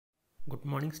Good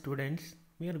morning students.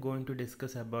 We are going to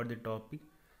discuss about the topic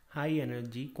high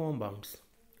energy compounds.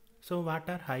 So what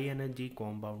are high energy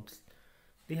compounds?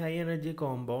 The high energy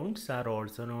compounds are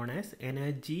also known as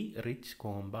energy rich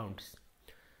compounds.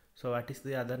 So what is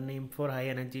the other name for high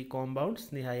energy compounds?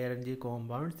 The high energy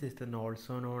compounds is then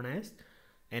also known as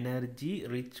energy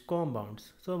rich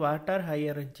compounds. So what are high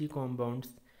energy compounds?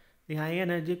 The high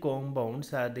energy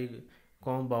compounds are the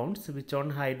compounds which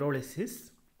on hydrolysis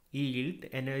yield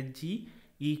energy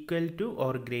equal to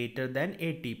or greater than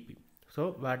ATP.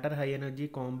 So what are high energy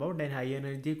compound? And high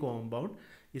energy compound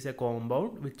is a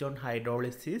compound which on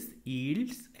hydrolysis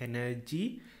yields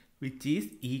energy which is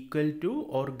equal to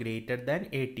or greater than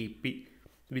ATP,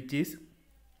 which is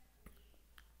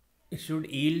it should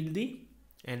yield the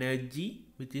energy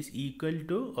which is equal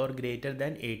to or greater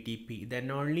than ATP.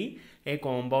 Then only a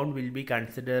compound will be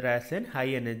considered as an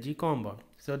high energy compound.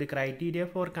 So the criteria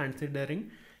for considering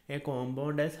a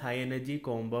compound as high energy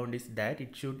compound is that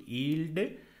it should yield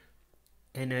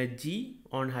energy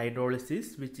on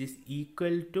hydrolysis which is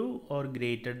equal to or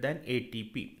greater than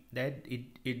ATP. That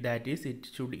it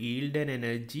should yield an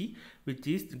energy which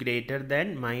is greater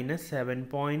than minus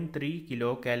 7.3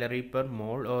 kilocalorie per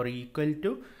mole or equal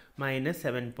to minus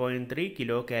 7.3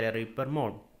 kilocalorie per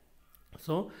mole.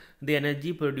 So the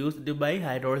energy produced by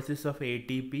hydrolysis of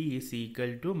ATP is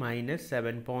equal to minus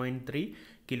 7.3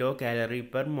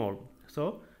 kilocalorie per mole.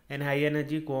 So an high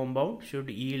energy compound should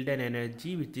yield an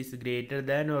energy which is greater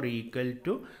than or equal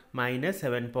to minus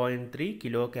 7.3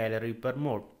 kilocalorie per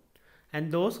mole.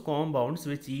 And those compounds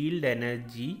which yield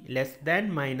energy less than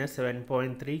minus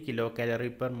 7.3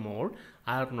 kilocalorie per mole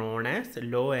are known as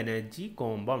low energy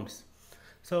compounds.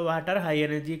 So what are high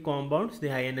energy compounds? The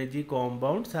high energy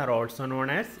compounds are also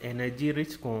known as energy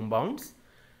rich compounds,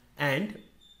 and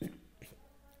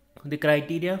the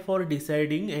criteria for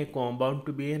deciding a compound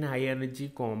to be an high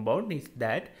energy compound is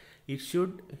that it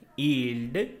should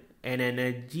yield an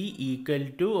energy equal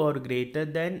to or greater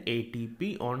than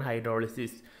ATP on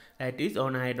hydrolysis. That is,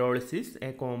 on hydrolysis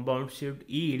a compound should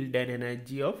yield an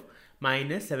energy of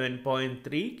minus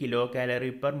 7.3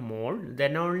 kilocalorie per mole.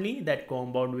 Then only that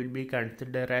compound will be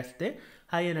considered as the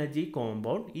high energy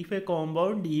compound. If a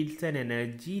compound yields an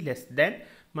energy less than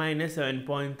minus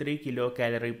 7.3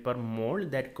 kilocalorie per mole,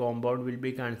 that compound will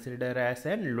be considered as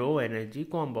a low energy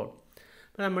compound.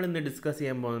 അപ്പോൾ നമ്മൾ ഇന്ന് discuss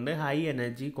ചെയ്യാൻ പോകുന്നത് high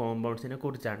energy കോമ്പൗണ്ട്സിനെ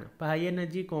കുറിച്ചാണ്. അപ്പോൾ high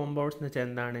energy compounds എന്ന് വെച്ചാൽ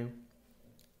എന്താണ്?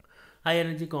 ഹൈ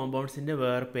എനർജി കോമ്പൗണ്ട്സിൻ്റെ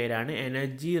വേറെ പേരാണ്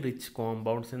എനർജി റിച്ച്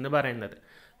കോമ്പൗണ്ട്സ് എന്ന് പറയുന്നത്.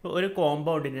 അപ്പോൾ ഒരു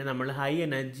കോമ്പൗണ്ടിനെ നമ്മൾ ഹൈ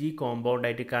എനർജി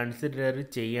കോമ്പൗണ്ടായിട്ട് കൺസിഡർ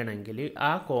ചെയ്യണമെങ്കിൽ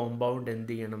ആ കോമ്പൗണ്ട്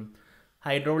എന്ത് ചെയ്യണം?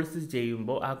 ഹൈഡ്രോളിസിസ്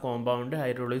ചെയ്യുമ്പോൾ ആ കോമ്പൗണ്ട്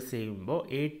ഹൈഡ്രോളിസിസ് ചെയ്യുമ്പോൾ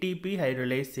ATP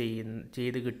ഹൈഡ്രോളൈസ്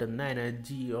ചെയ്ത് കിട്ടുന്ന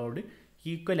എനർജിയോട്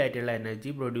ഈക്വൽ ആയിട്ടുള്ള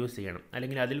എനർജി പ്രൊഡ്യൂസ് ചെയ്യണം,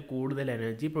 അല്ലെങ്കിൽ അതിൽ കൂടുതൽ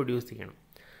എനർജി പ്രൊഡ്യൂസ് ചെയ്യണം.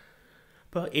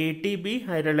 അപ്പോൾ ATP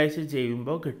ഹൈഡ്രോളൈസ്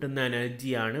ചെയ്യുമ്പോൾ കിട്ടുന്ന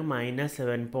എനർജിയാണ് minus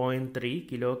 7.3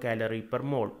 kilocalorie per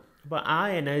mole. അപ്പോൾ ആ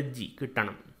എനർജി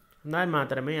കിട്ടണം, എന്നാൽ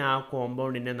മാത്രമേ ആ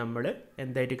കോമ്പൗണ്ടിനെ നമ്മൾ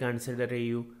എന്തായിട്ട് കൺസിഡർ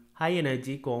ചെയ്യൂ? ഹൈ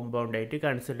എനർജി കോമ്പൗണ്ടായിട്ട്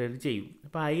കൺസിഡർ ചെയ്യും.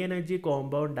 അപ്പോൾ ഹൈ എനർജി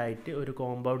കോമ്പൗണ്ടായിട്ട് ഒരു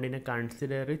കോമ്പൗണ്ടിനെ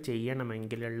കൺസിഡർ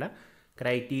ചെയ്യണമെങ്കിലുള്ള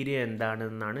ക്രൈറ്റീരിയ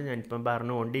എന്താണെന്നാണ് ഞാനിപ്പം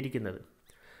പറഞ്ഞുകൊണ്ടിരിക്കുന്നത്.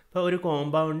 അപ്പോൾ ഒരു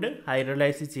കോമ്പൗണ്ട്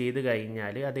ഹൈഡ്രോളൈസ് ചെയ്ത്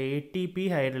കഴിഞ്ഞാൽ അത് ATP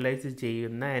ഹൈഡ്രോളൈസ്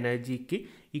ചെയ്യുന്ന എനർജിക്ക്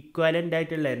ഇക്വാലൻ്റ്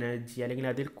ആയിട്ടുള്ള എനർജി അല്ലെങ്കിൽ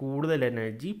അതിൽ കൂടുതൽ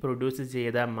എനർജി പ്രൊഡ്യൂസ്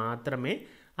ചെയ്താൽ മാത്രമേ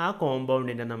ആ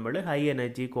കോമ്പൗണ്ടിനെ നമ്മൾ ഹൈ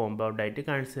എനർജി കോമ്പൗണ്ടായിട്ട്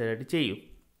കൺസിഡർ ചെയ്യും.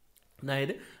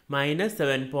 അതായത് minus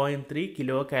 7.3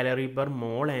 kilocalorie per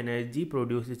mole energy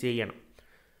produce ചെയ്യണം.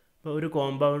 അപ്പോൾ ഒരു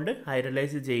കോമ്പൗണ്ട്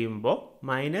ഹൈഡ്രോളൈസ് ചെയ്യുമ്പോൾ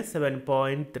minus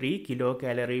 7.3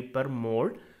 kilocalorie per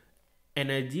mole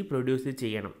energy produce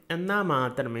ചെയ്യണം. എന്നാൽ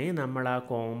മാത്രമേ നമ്മൾ ആ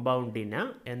കോമ്പൗണ്ടിനെ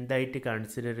എന്തായിട്ട്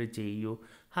കൺസിഡർ ചെയ്യൂ?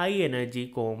 ഹൈ എനർജി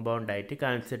കോമ്പൗണ്ടായിട്ട്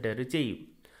കൺസിഡർ ചെയ്യും.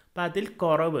 അപ്പോൾ അതിൽ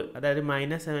കുറവ്, അതായത്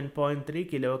minus 7.3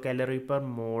 kilocalorie per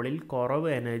മോളിൽ കുറവ്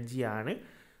എനർജിയാണ്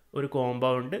ഒരു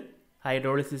കോമ്പൗണ്ട്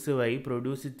ഹൈഡ്രോളിസിസ് വഴി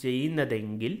പ്രൊഡ്യൂസ്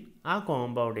ചെയ്യുന്നതെങ്കിൽ ആ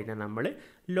കോമ്പൗണ്ടിനെ നമ്മൾ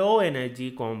ലോ എനർജി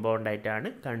കോമ്പൗണ്ടായിട്ടാണ്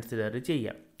കൺസിഡർ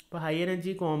ചെയ്യുക. അപ്പോൾ ഹൈ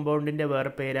എനർജി കോമ്പൗണ്ടിൻ്റെ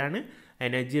വേറെ പേരാണ്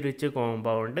എനർജി റിച്ച്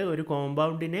കോമ്പൗണ്ട്. ഒരു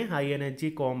കോമ്പൗണ്ടിനെ ഹൈ എനർജി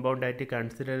കോമ്പൗണ്ടായിട്ട്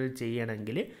കൺസിഡർ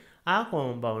ചെയ്യണമെങ്കിൽ ആ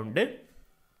കോമ്പൗണ്ട്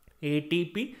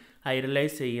ATP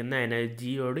ഹൈഡ്രോളൈസ് ചെയ്യുന്ന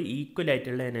എനർജിയോട് ഈക്വൽ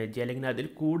ആയിട്ടുള്ള എനർജി അല്ലെങ്കിൽ അതിൽ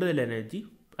കൂടുതൽ എനർജി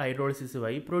ഹൈഡ്രോളിസിസ്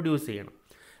വഴി പ്രൊഡ്യൂസ് ചെയ്യണം.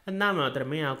 എന്നാൽ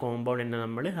മാത്രമേ ആ കോമ്പൗണ്ടിനെ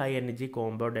നമ്മൾ ഹൈ എനർജി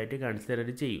കോമ്പൗണ്ടായിട്ട് കൺസിഡർ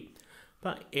ചെയ്യും.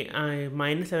 അപ്പോൾ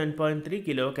minus 7.3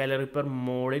 kilocalorie per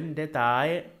മോളിൻ്റെ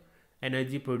താഴെ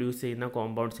എനർജി പ്രൊഡ്യൂസ് ചെയ്യുന്ന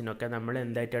കോമ്പൗണ്ട്സിനൊക്കെ നമ്മൾ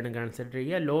എന്തായിട്ടാണ് കൺസിഡർ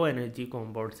ചെയ്യുക? ലോ എനർജി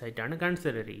കോമ്പൗണ്ട്സ് ആയിട്ടാണ്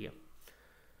കൺസിഡർ ചെയ്യുക.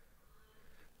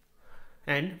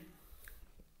 And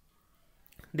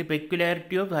the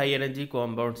peculiarity of high energy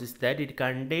compounds is that it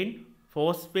contain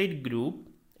phosphate group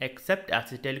except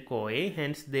acetyl-CoA,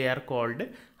 hence they are called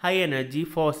high energy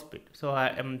phosphate. So,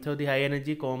 so the high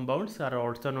energy compounds are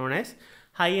also known as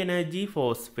high energy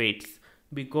phosphates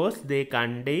because they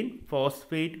contain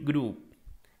phosphate group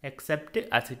except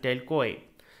acetyl-CoA.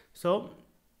 So,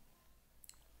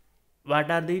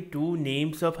 what are the two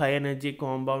names of high energy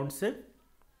compounds?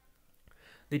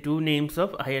 The two names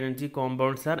of high energy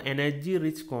compounds are energy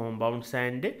rich compounds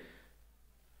and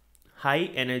high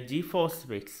energy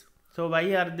phosphates. So why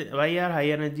are high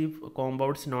energy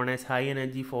compounds known as high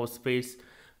energy phosphates?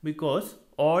 Because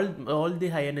all the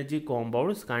high energy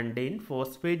compounds contain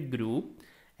phosphate group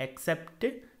except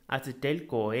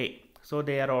acetyl-CoA. So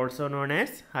they are also known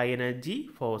as high energy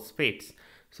phosphates.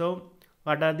 So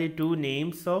what are the two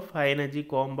names of high energy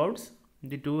compounds?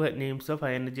 The two names of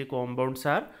high energy compounds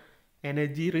are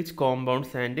energy rich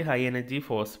compounds and high energy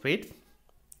phosphates.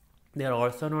 They are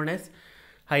also known as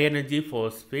high energy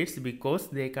phosphates because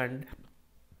they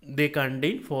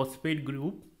contain phosphate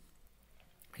group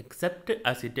except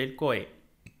acetyl-CoA.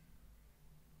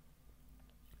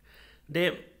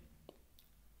 The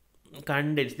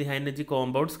high energy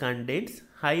compounds contains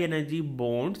high energy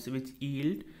bonds which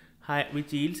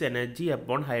yields energy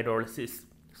upon hydrolysis.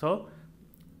 So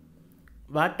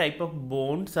what type of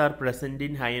bonds are present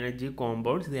in high energy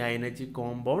compounds? The high energy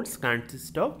compounds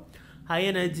consist of high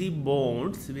energy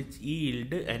bonds which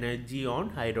yield energy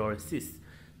on hydrolysis.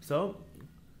 So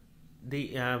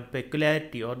the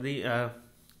peculiarity or the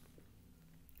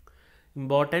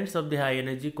importance of the high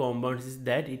energy compounds is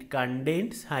that it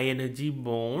contains high energy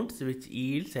bonds which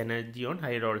yields energy on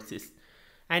hydrolysis,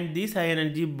 and these high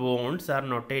energy bonds are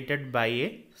notated by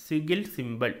a sigil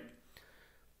symbol.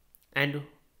 And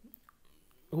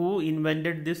who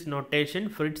invented this notation?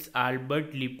 Fritz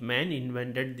Albert Lippmann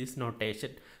invented this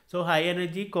notation. So high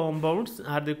energy compounds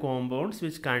are the compounds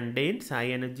which contains high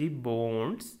energy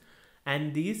bonds,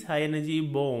 and these high energy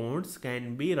bonds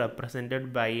can be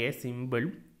represented by a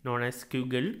symbol known as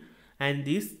squiggle, and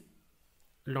this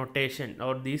notation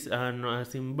or this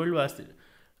symbol was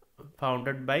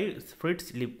founded by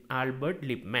Fritz Albert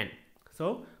Lippmann.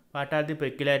 So what are the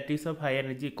peculiarities of high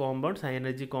energy compounds? High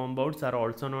energy compounds are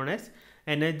also known as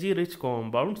energy rich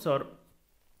compounds or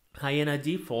high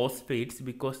energy phosphates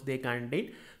because they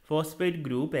contain phosphate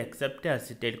group except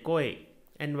acetyl-CoA.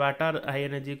 And what are high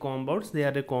energy compounds? They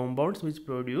are the compounds which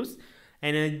produce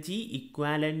energy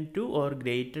equivalent to or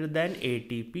greater than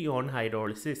ATP on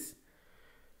hydrolysis.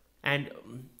 And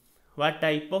what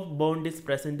type of bond is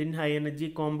present in high energy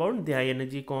compound? The high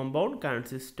energy compound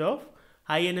consists of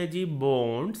high energy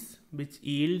bonds which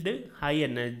yield high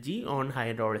energy on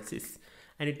hydrolysis,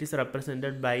 and it is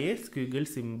represented by a squiggle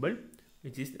symbol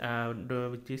which is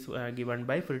given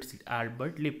by Fritz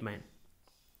Albert Lippmann.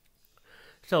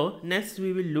 So next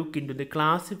we will look into the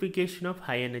classification of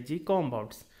high energy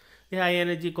compounds. The high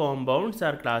energy compounds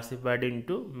are classified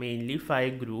into mainly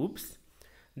 5 groups.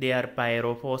 They are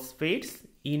pyrophosphates,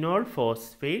 enol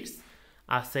phosphates,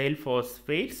 acyl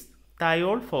phosphates,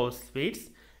 thiol phosphates,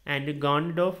 and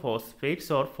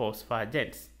gonadophosphates or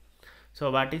phosphagens. So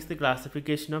what is the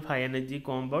classification of high energy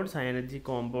compounds? High energy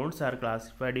compounds are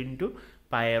classified into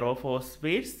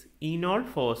pyrophosphates, enol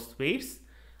phosphates,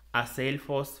 acyl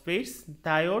phosphates,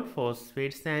 thiol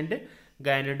phosphates, and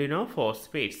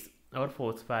gynodenophosphates or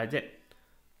phosphagen.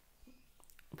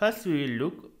 First we will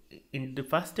look in the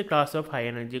first class of high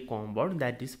energy compound,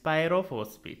 that is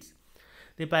pyrophosphates.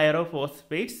 The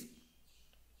pyrophosphates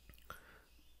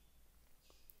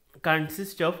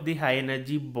consist of the high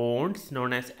energy bonds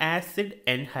known as acid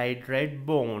anhydride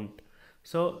bond.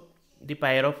 So the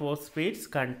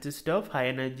pyrophosphates consist of high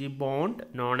energy bond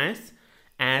known as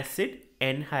acid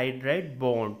anhydride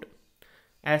bond.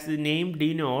 As the name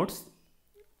denotes,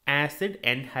 acid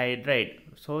anhydride,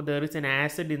 so there is an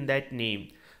acid in that name.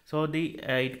 So it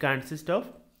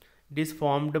is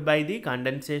formed by the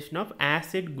condensation of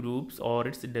acid groups or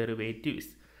its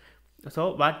derivatives.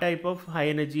 So what type of high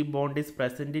energy bond is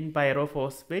present in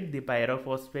pyrophosphate? The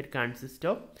pyrophosphate consists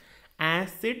of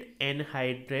acid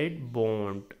anhydride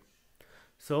bond.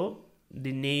 So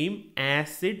the name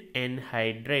acid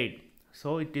anhydride,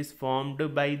 so it is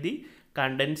formed by the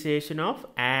condensation of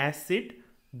acid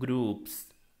groups.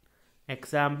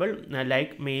 Example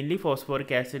like mainly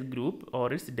phosphoric acid group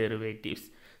or its derivatives.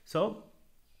 So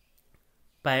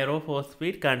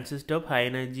pyrophosphate consists of high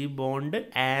energy bond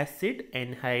acid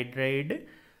anhydride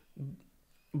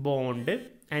bond,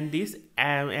 and this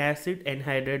acid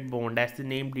anhydride bond, as the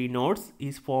name denotes,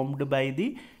 is formed by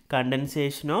the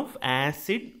condensation of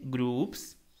acid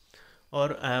groups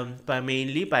or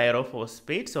mainly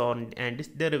pyrophosphates and its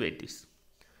derivatives.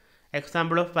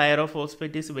 Example of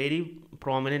pyrophosphate is very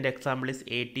prominent example is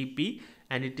ATP,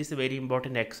 and it is a very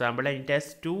important example, and it has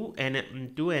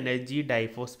two energy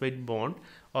diphosphate bond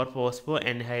or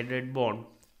phosphoanhydride bond.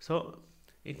 So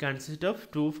it consists of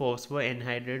two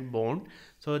phosphoanhydride bond.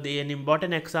 So an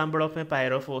important example of a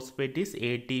pyrophosphate is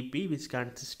ATP, which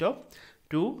consists of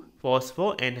two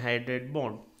phosphoanhydride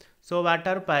bond. So what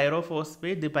are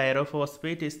pyrophosphate? The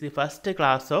pyrophosphate is the first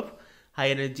class of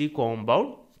high energy compound,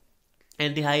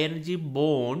 and the high energy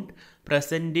bond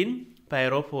present in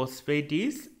pyrophosphate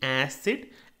is acid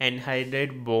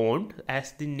anhydride bond,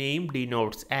 as the name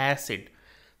denotes, acid.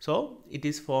 So it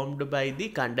is formed by the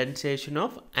condensation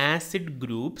of acid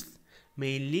groups,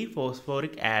 mainly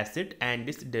phosphoric acid and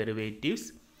its derivatives.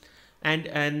 And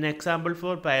an example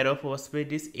for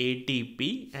pyrophosphate is ATP,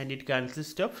 and it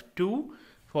consists of two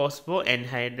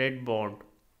phosphoanhydride bond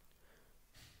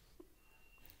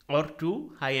or two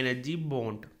high energy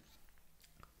bond.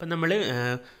 അപ്പം നമ്മൾ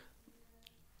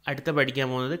അടുത്ത പഠിക്കാൻ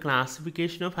പോകുന്നത്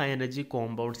classification of high energy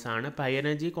compounds ആണ്. അപ്പോൾ high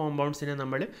energy കോമ്പൗണ്ട്സിനെ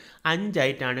നമ്മൾ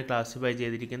 5 classify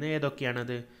ചെയ്തിരിക്കുന്നത്.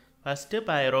 ഏതൊക്കെയാണത്? First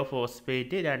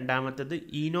pyrophosphate, രണ്ടാമത്തത്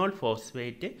ഈനോൾ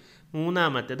ഫോസ്ഫേറ്റ്,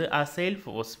 മൂന്നാമത്തത് അസൈൽ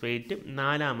ഫോസ്ഫേറ്റ്,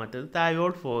 നാലാമത്തത്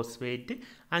തയോൾ ഫോസ്ഫേറ്റ്,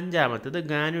 അഞ്ചാമത്തത്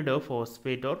ഗാനുഡോ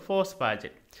ഫോസ്ഫേറ്റ് ഓർ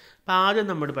ഫോസ്ഫാജൻ. അപ്പോൾ ആദ്യം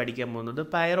നമ്മൾ പഠിക്കാൻ പോകുന്നത്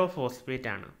പൈറോഫോസ്ഫേറ്റ്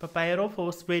ആണ്. അപ്പോൾ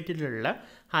പൈറോഫോസ്ഫേറ്റിലുള്ള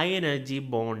ഹൈ എനർജി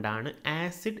ബോണ്ടാണ്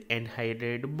ആസിഡ്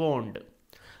എൻഹൈഡ്രൈഡ് ബോണ്ട്.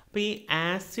 അപ്പോൾ ഈ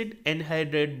ആസിഡ്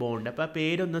എൻഹൈഡ്രൈഡ് ബോണ്ട്, അപ്പോൾ ആ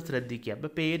പേരൊന്ന് ശ്രദ്ധിക്കുക.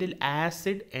 അപ്പോൾ പേരിൽ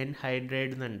ആസിഡ്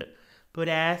എൻഹൈഡ്രൈഡ് എന്നുണ്ട്. ഇപ്പോൾ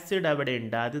ഒരു ആസിഡ് അവിടെ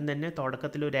ഉണ്ട്, ആദ്യം തന്നെ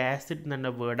തുടക്കത്തിൽ ഒരു ആസിഡ് എന്ന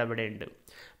വേർഡ് അവിടെ ഉണ്ട്.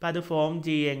 അപ്പോൾ അത് ഫോം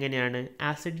ചെയ്യുക എങ്ങനെയാണ്?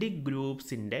 ആസിഡിക്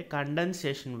ഗ്രൂപ്പ്സിൻ്റെ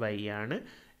കണ്ടൻസേഷൻ വഴിയാണ്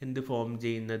എന്ത് ഫോം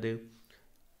ചെയ്യുന്നത്?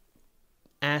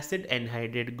 ആസിഡ്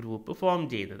എൻഹൈഡ്രൈഡ് ഗ്രൂപ്പ് ഫോം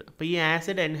ചെയ്യുന്നത്. അപ്പോൾ ഈ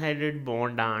ആസിഡ് എൻഹൈഡ്രൈഡ്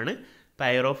ബോണ്ടാണ്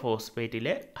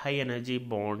പൈറോഫോസ്ഫേറ്റിലെ ഹൈ എനർജി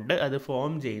ബോണ്ട്. അത്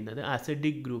ഫോം ചെയ്യുന്നത്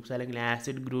ആസിഡിക് ഗ്രൂപ്പ്സ് അല്ലെങ്കിൽ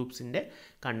ആസിഡ് ഗ്രൂപ്പ്സിൻ്റെ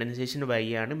കണ്ടൻസേഷൻ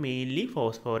വഴിയാണ്, മെയിൻലി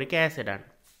ഫോസ്ഫോറിക് ആസിഡാണ്.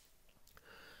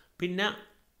 പിന്നെ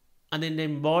അതിൻ്റെ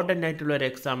ഇമ്പോർട്ടൻ്റ് ആയിട്ടുള്ള ഒരു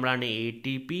എക്സാമ്പിളാണ്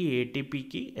ATP.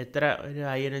 ATPക്ക് എത്ര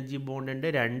ഹൈ എനർജി ബോണ്ട് ഉണ്ട്?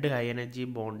 2 high energy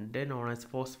bond, known as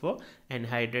phospho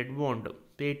എൻഹൈഡ്രൈഡ് bond.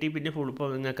 ഇപ്പോൾ ATPൻ്റെ ഫുൾ ഫോം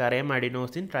നിങ്ങൾക്കറിയാം,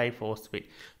 അഡിനോസിൻ ട്രൈഫോസ്ഫേറ്റ്.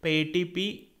 അപ്പോൾ ATP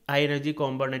ഹൈ എനർജി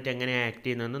കോമ്പൗണ്ടായിട്ട് എങ്ങനെയാണ് ആക്ട്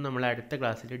ചെയ്യുന്നതെന്ന് നമ്മൾ അടുത്ത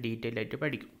ക്ലാസ്സിൽ ഡീറ്റെയിൽ ആയിട്ട്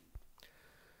പഠിക്കും.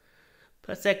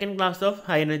 Second class of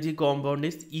high energy compound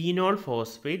is enol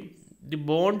phosphate. The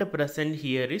bond present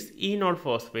here is enol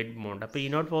phosphate bond. അപ്പോൾ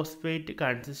enol phosphate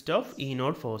consists of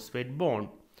enol phosphate bond,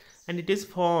 and it is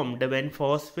formed when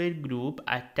phosphate group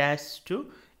attached to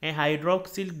a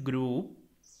hydroxyl group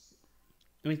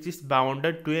which is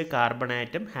bounded to a carbon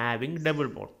atom having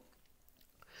double bond.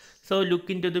 So look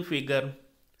into the figure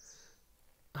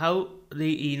how the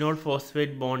enol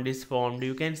phosphate bond is formed.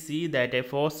 You can see that a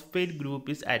phosphate group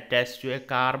is attached to a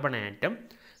carbon atom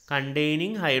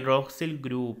containing hydroxyl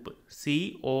group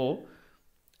CO.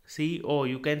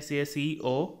 You can see a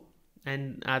CO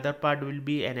and other part will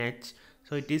be an H.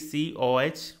 So it is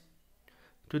COH.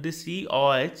 To the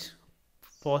COH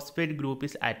phosphate group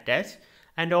is attached,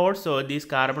 and also this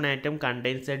carbon atom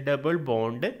contains a double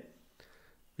bond,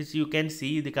 which you can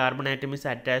see the carbon atom is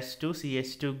attached to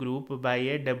CH2 group by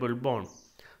a double bond.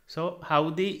 So how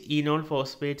the enol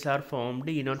phosphates are formed?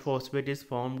 Enol phosphate is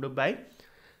formed by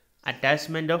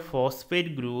attachment of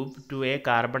phosphate group to a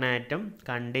carbon atom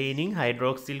containing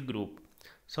hydroxyl group.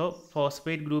 So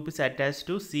phosphate group is attached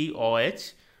to COH,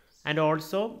 and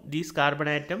also this carbon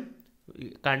atom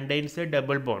contains a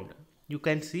double bond. You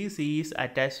can see C is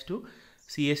attached to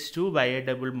CH2 by a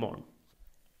double bond.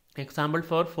 Example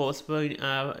for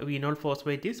enol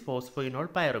phosphate is phosphoenol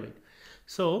pyrovate.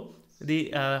 So the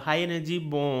high energy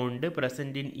bond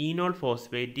present in enol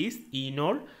phosphate is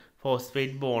enol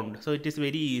phosphate bond. So it is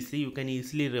very easy, you can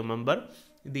easily remember.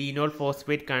 The enol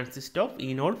phosphate consists of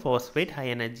enol phosphate high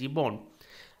energy bond.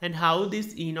 And how this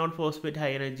enol phosphate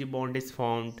high energy bond is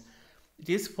formed? It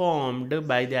is formed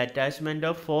by the attachment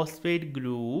of phosphate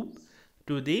group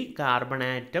to the carbon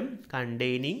atom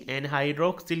containing an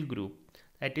hydroxyl group.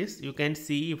 That is, you can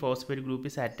see phosphate group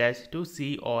is attached to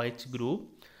COH group.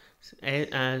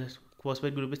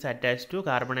 Phosphate group is attached to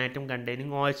carbon atom containing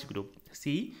OH group,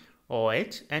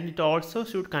 COH, and it also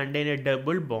should contain a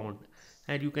double bond.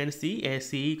 And you can see a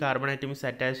C carbon atom is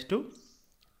attached to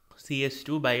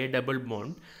CH2 by a double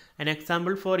bond. An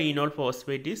example for enol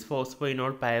phosphate is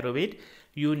phosphoenol pyrovate.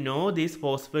 You know this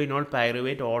phosphoenol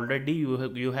pyrovate already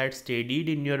you had studied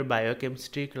in your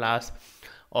biochemistry class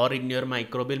or in your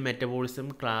microbial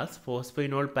metabolism class.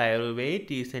 Phosphoenol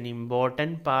pyrovate is an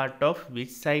important part of which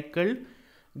cycle?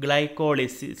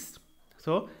 Glycolysis.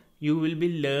 So you will be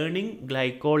learning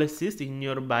glycolysis in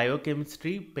your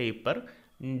biochemistry paper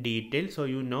in detail. So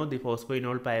you know the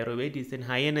phosphoenol pyrovate is a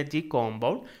high energy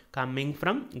compound coming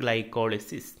from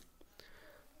glycolysis.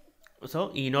 So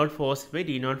enol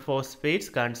phosphates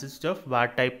consist of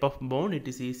what type of bond? It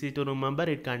is easy to remember.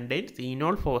 It contains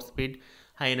enol phosphate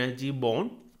high energy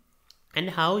bond. And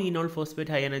how enol phosphate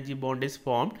high energy bond is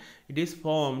formed? It is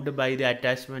formed by the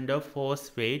attachment of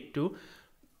phosphate to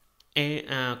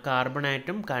a carbon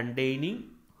atom containing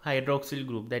hydroxyl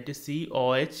group, that is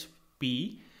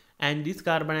COHP, and this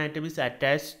carbon atom is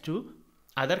attached to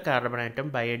other carbon atom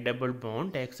by a double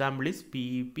bond. Example is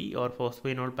PEP or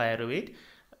phosphoenol pyruvate,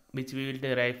 which we will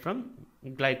derive from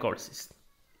glycolysis.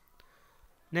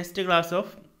 Next class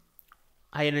of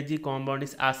high energy compound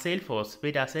is acyl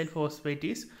phosphate. Acyl phosphate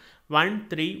is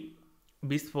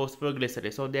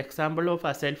 1,3-bisphosphoglycerate. So the example of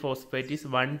acyl phosphate is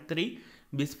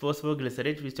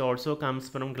 1,3-bisphosphoglycerate, which also comes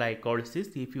from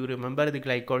glycolysis. If you remember the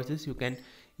glycolysis, you can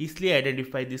easily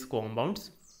identify these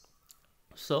compounds.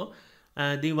 So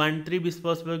the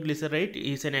 1,3-bisphosphoglycerate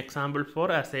is an example for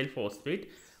acyl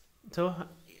phosphate. So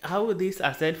how these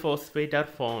acyl phosphate are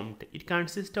formed? It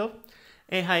consists of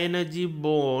a high energy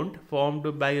bond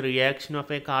formed by reaction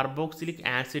of a carboxylic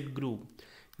acid group.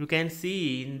 You can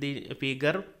see in the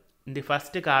figure in the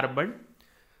first carbon.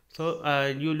 So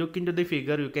you look into the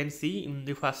figure, you can see in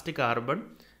the first carbon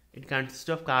it consists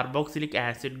of carboxylic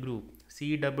acid group,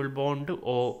 C double bond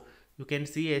O. You can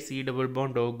see a C double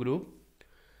bond O group,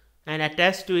 and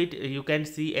attached to it you can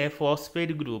see a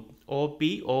phosphate group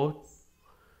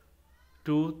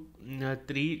OPO2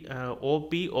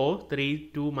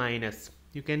 OPO32 minus.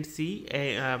 You can see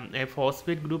a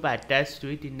phosphate group attached to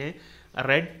it in a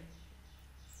red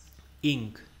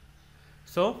ink.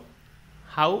 So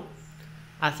how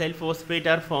acyl phosphate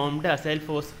are formed? Acyl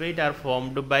phosphate are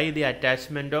formed by the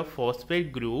attachment of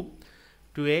phosphate group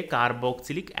to a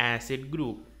carboxylic acid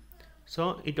group.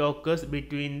 So it occurs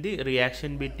between the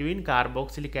reaction between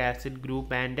carboxylic acid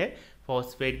group and a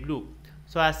phosphate group.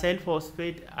 So acyl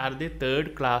phosphate are the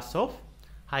third class of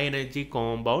high energy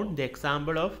compound. The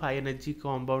example of high energy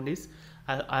compound is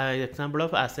example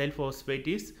of acyl phosphate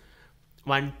is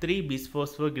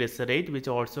 1,3-bisphosphoglycerate, which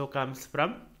also comes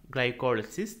from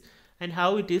glycolysis. And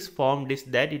how it is formed is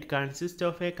that it consists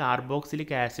of a carboxylic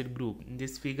acid group. In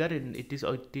this figure, it is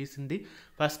in the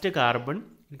first carbon.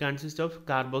 It consists of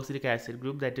carboxylic acid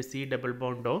group, that is C double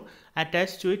bond O.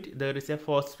 Attached to it there is a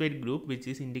phosphate group which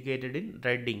is indicated in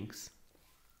red inks.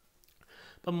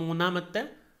 അപ്പോൾ മൂന്നാമത്തെ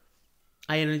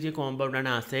high energy കോമ്പൗണ്ടാണ്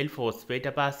acyl phosphate.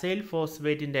 അപ്പോൾ acyl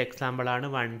ഫോസ്ഫേറ്റിൻ്റെ എക്സാമ്പിളാണ്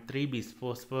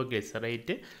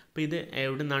 1,3-bisphosphoglycerate. അപ്പോൾ ഇത്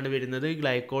എവിടെ നിന്നാണ് വരുന്നത്?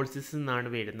 ഗ്ലൈക്കോളിസിസിൽ നിന്നാണ്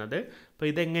വരുന്നത്. അപ്പോൾ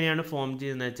ഇതെങ്ങനെയാണ് ഫോം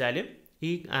ചെയ്യുന്നത് വെച്ചാൽ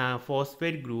ഈ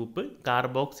phosphate group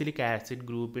carboxylic acid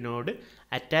ഗ്രൂപ്പിനോട്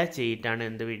attach ചെയ്തിട്ടാണ്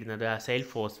എന്ത് വരുന്നത്? അസൈൽ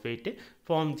ഫോസ്ഫേറ്റ്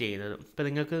ഫോം ചെയ്യുന്നത്. ഇപ്പോൾ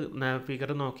നിങ്ങൾക്ക് ഫിഗർ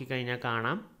നോക്കിക്കഴിഞ്ഞാൽ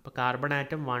കാണാം. ഇപ്പോൾ കാർബൺ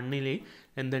ആറ്റം 1ൽ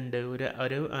എന്തുണ്ട്?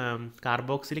 ഒരു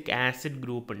കാർബോക്സിലിക് ആസിഡ്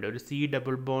ഗ്രൂപ്പ് ഉണ്ട്. ഒരു C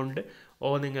ഡബിൾ ബോണ്ട്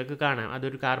O നിങ്ങൾക്ക് കാണാം.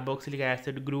 അതൊരു കാർബോക്സിലിക്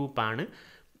ആസിഡ് ഗ്രൂപ്പാണ്.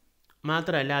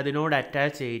 മാത്രമല്ല അതിനോട്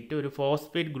അറ്റാച്ച് ചെയ്തിട്ട് ഒരു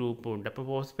ഫോസ്ഫേറ്റ് ഗ്രൂപ്പും ഉണ്ട്. അപ്പോൾ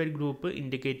ഫോസ്ഫേറ്റ് ഗ്രൂപ്പ്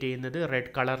ഇൻഡിക്കേറ്റ് ചെയ്യുന്നത്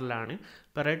റെഡ് കളറിലാണ്.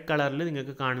 അപ്പോൾ റെഡ് കളറിൽ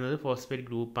നിങ്ങൾക്ക് കാണുന്നത് ഫോസ്ഫേറ്റ്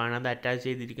ഗ്രൂപ്പാണ്. അത് അറ്റാച്ച്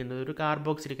ചെയ്തിരിക്കുന്നത് ഒരു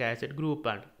കാർബോക്സിലിക് ആസിഡ്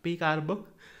ഗ്രൂപ്പാണ്. അപ്പോൾ ഈ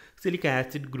കാർബോക്സിലിക്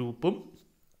ആസിഡ് ഗ്രൂപ്പും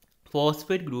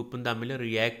ഫോസ്ഫേറ്റ് ഗ്രൂപ്പും തമ്മിൽ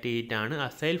റിയാക്ട് ചെയ്തിട്ടാണ്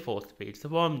അസൈൽ ഫോസ്ഫേറ്റ്സ്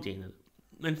ഫോം ചെയ്യുന്നത്.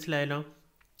 മനസ്സിലായല്ലോ?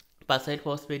 അപ്പോൾ അസൈൽ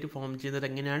ഫോസ്ഫേറ്റ് ഫോം ചെയ്യുന്നത്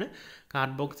എങ്ങനെയാണ്?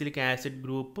 കാർബോക്സിലിക് ആസിഡ്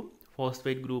ഗ്രൂപ്പും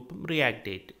ഫോസ്ഫേറ്റ് ഗ്രൂപ്പും റിയാക്ട്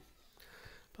ചെയ്തിട്ട്.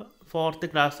 Fourth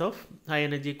class of high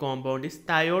energy compound is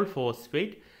thiol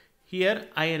phosphate. Here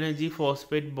high energy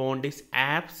phosphate bond is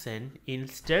absent.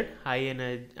 Instead high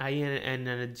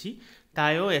energy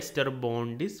thioester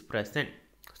bond is present.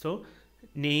 So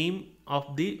name of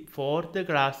the fourth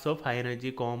class of high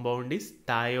energy compound is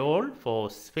thiol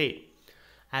phosphate.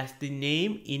 As the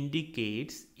name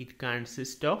indicates, it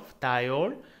consists of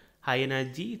thiol high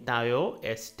energy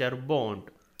thioester bond.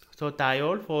 So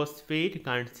thiol phosphate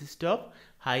consists of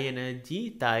high energy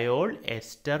thiol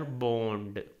ester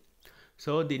bond.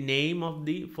 So the name of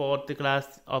the fourth class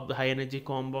of the high energy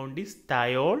compound is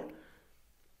thiol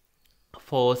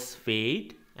phosphate.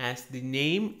 As the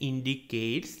name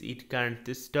indicates, it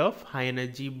consists of high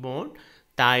energy bond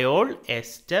thiol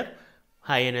ester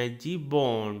high energy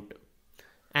bond,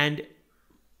 and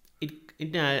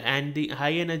the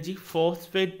high energy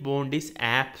phosphate bond is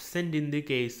absent in the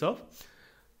case of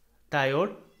thiol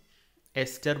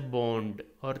ester bond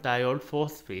or thiol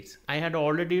phosphates. I had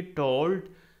already told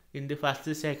in the first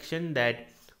section that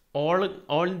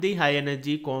all the high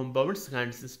energy compounds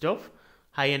consist of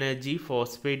high energy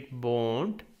phosphate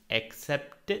bond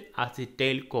except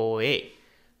acetyl CoA.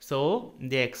 So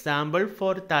the example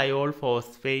for thiol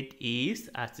phosphate is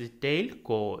acetyl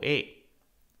CoA.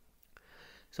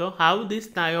 So how this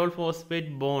thiol phosphate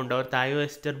bond or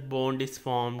thioester bond is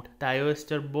formed?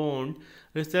 Thioester bond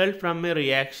result from a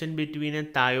reaction between a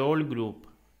thiol group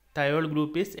Thiol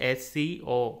group is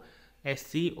SCOA,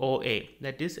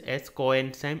 that is S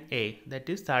coenzyme A, that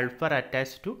is sulfur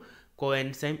attached to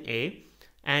coenzyme A,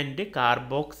 and the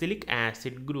carboxylic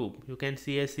acid group. You can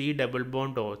see a C double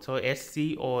bond O. So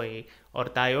SCOA or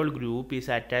thiol group is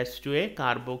attached to a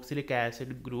carboxylic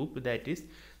acid group, that is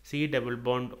C double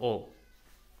bond O.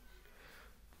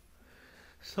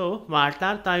 So what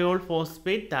are thiol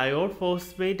phosphate? Thiol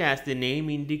phosphate, as the name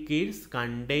indicates,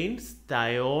 contains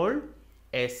thiol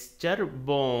ester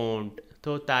bond.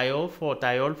 So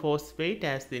thiol phosphate,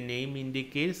 as the name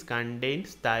indicates,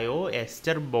 contains thiol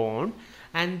ester bond,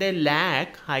 and they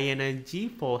lack high energy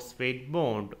phosphate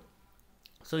bond.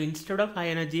 So instead of high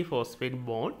energy phosphate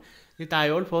bond, the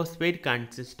thiol phosphate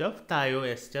consists of thiol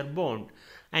ester bond.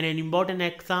 And an important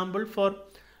example for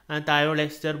thiol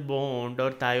ester bond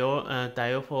or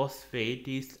thiophosphate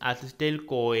is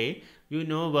acetyl-CoA. You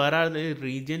know where are the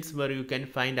regions where you can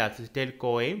find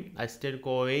acetyl-CoA.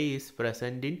 Acetyl-CoA is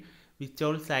present in which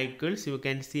all cycles? You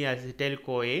can see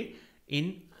acetyl-CoA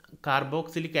in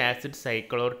carboxylic acid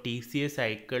cycle or TCA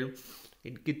cycle.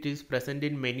 It is present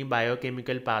in many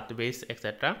biochemical pathways,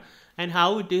 etc. And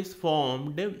how it is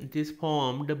formed? It is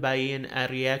formed by a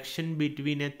reaction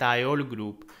between a thiol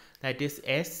group, that is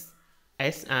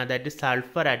that is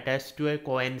sulfur attached to a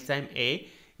coenzyme A,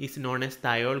 is known as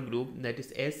thiol group, that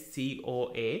is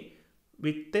SCOA,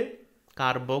 with the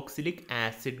carboxylic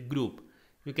acid group.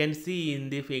 You can see in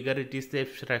the figure, it is the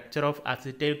structure of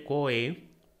acetyl-CoA.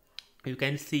 You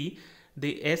can see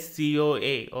the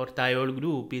SCOA or thiol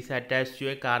group is attached to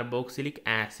a carboxylic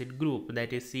acid group,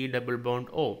 that is C double bond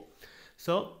O.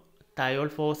 So thiol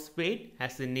phosphate,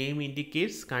 as the name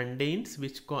indicates, contains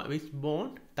which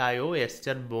bond? Thiol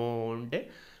ester bond.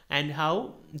 And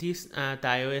how this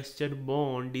thiol ester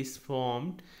bond is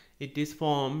formed? It is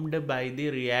formed by the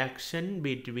reaction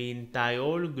between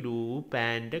thiol group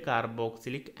and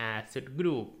carboxylic acid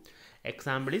group.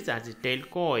 Example is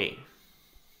acetyl-CoA.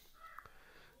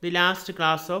 The last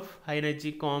class of high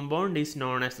energy compound is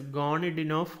known as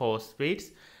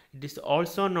gonadinophosphates. It is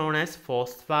also known as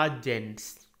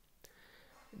phosphagens.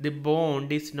 The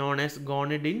bond is known as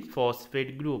gonadine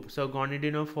phosphate group. So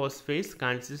gonadinophosphates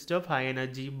consist of high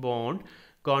energy bond,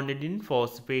 gonadine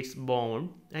phosphates bond,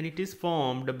 and it is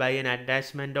formed by an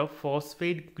attachment of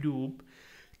phosphate group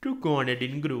to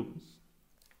gonadine group.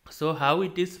 So how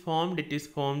it is formed? It is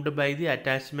formed by the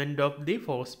attachment of the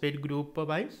phosphate group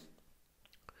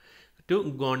to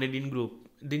gonadine group.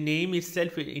 The name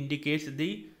itself indicates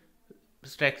the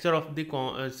structure of the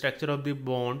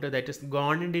bond, that is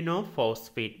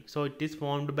gonadinophosphate. So it is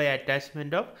formed by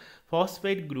attachment of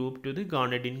phosphate group to the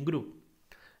gonadine group,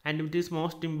 and it is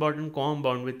most important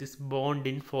compound with this bond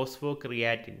in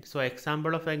phosphocreatine. So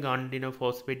example of a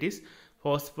gonadinophosphate is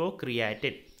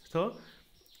phosphocreatine. So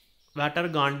what are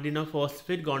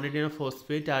gonadinophosphate?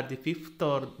 Gonadinophosphate are the fifth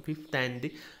and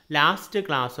the last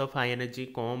class of high energy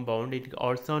compound. It is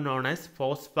also known as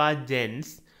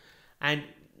phosphagens, and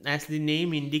as the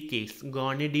name indicates,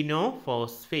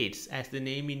 gonadinophosphates, as the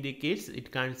name indicates,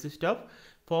 it consists of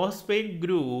phosphate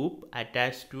group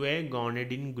attached to a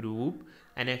gonadine group.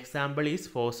 An example is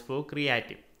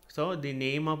phosphocreatine. So the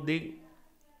name of the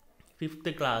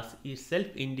fifth class itself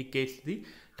indicates the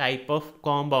type of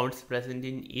compounds present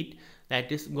in it,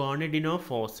 that is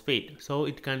gonadinophosphate. So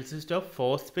it consists of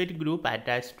phosphate group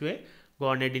attached to a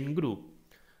gonadine group,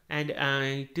 and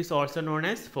it is also known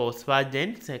as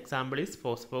phosphagens. Example is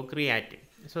phosphocreatine.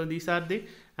 So these are the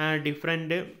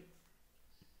different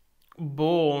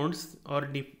bonds or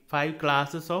 5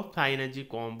 classes of high energy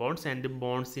compounds and the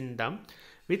bonds in them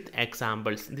with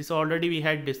examples. This already we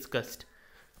had discussed.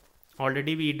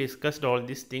 Already we discussed all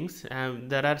these things.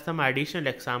 There are some additional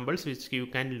examples which you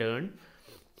can learn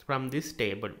from this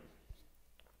table.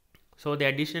 So the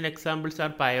additional examples are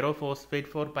pyrophosphate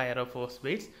for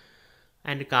pyrophosphates,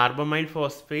 and carbamide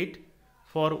phosphate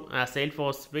for acyl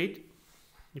phosphate.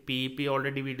 PEP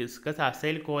already we discussed.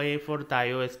 Acyl-CoA for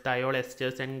thiol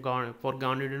esters, and for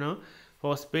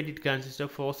gonadinophosphate it consists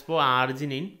of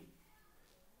phosphoarginine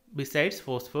besides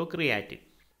phosphocreatine.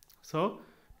 So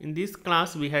in this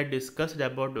class we had discussed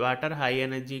about what are high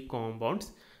energy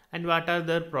compounds and what are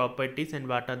their properties and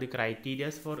what are the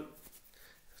criteria for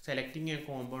selecting a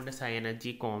compound as high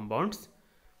energy compounds.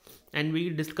 And we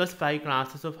discussed 5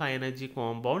 classes of high energy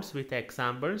compounds with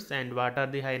examples and what are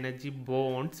the high energy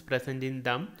bonds present in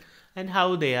them and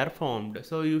how they are formed.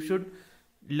 So you should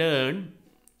learn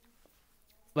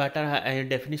what are a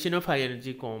definition of high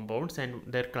energy compounds and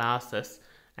their classes,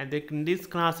 and in these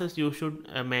classes you should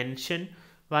mention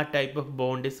what type of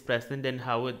bond is present and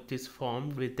how it is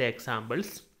formed with the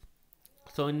examples.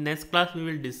 So in next class we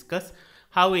will discuss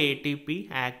how ATP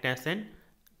act as an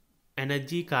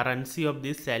energy currency of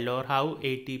this cell or how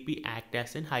ATP act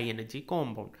as a high energy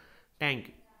compound. Thank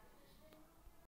you.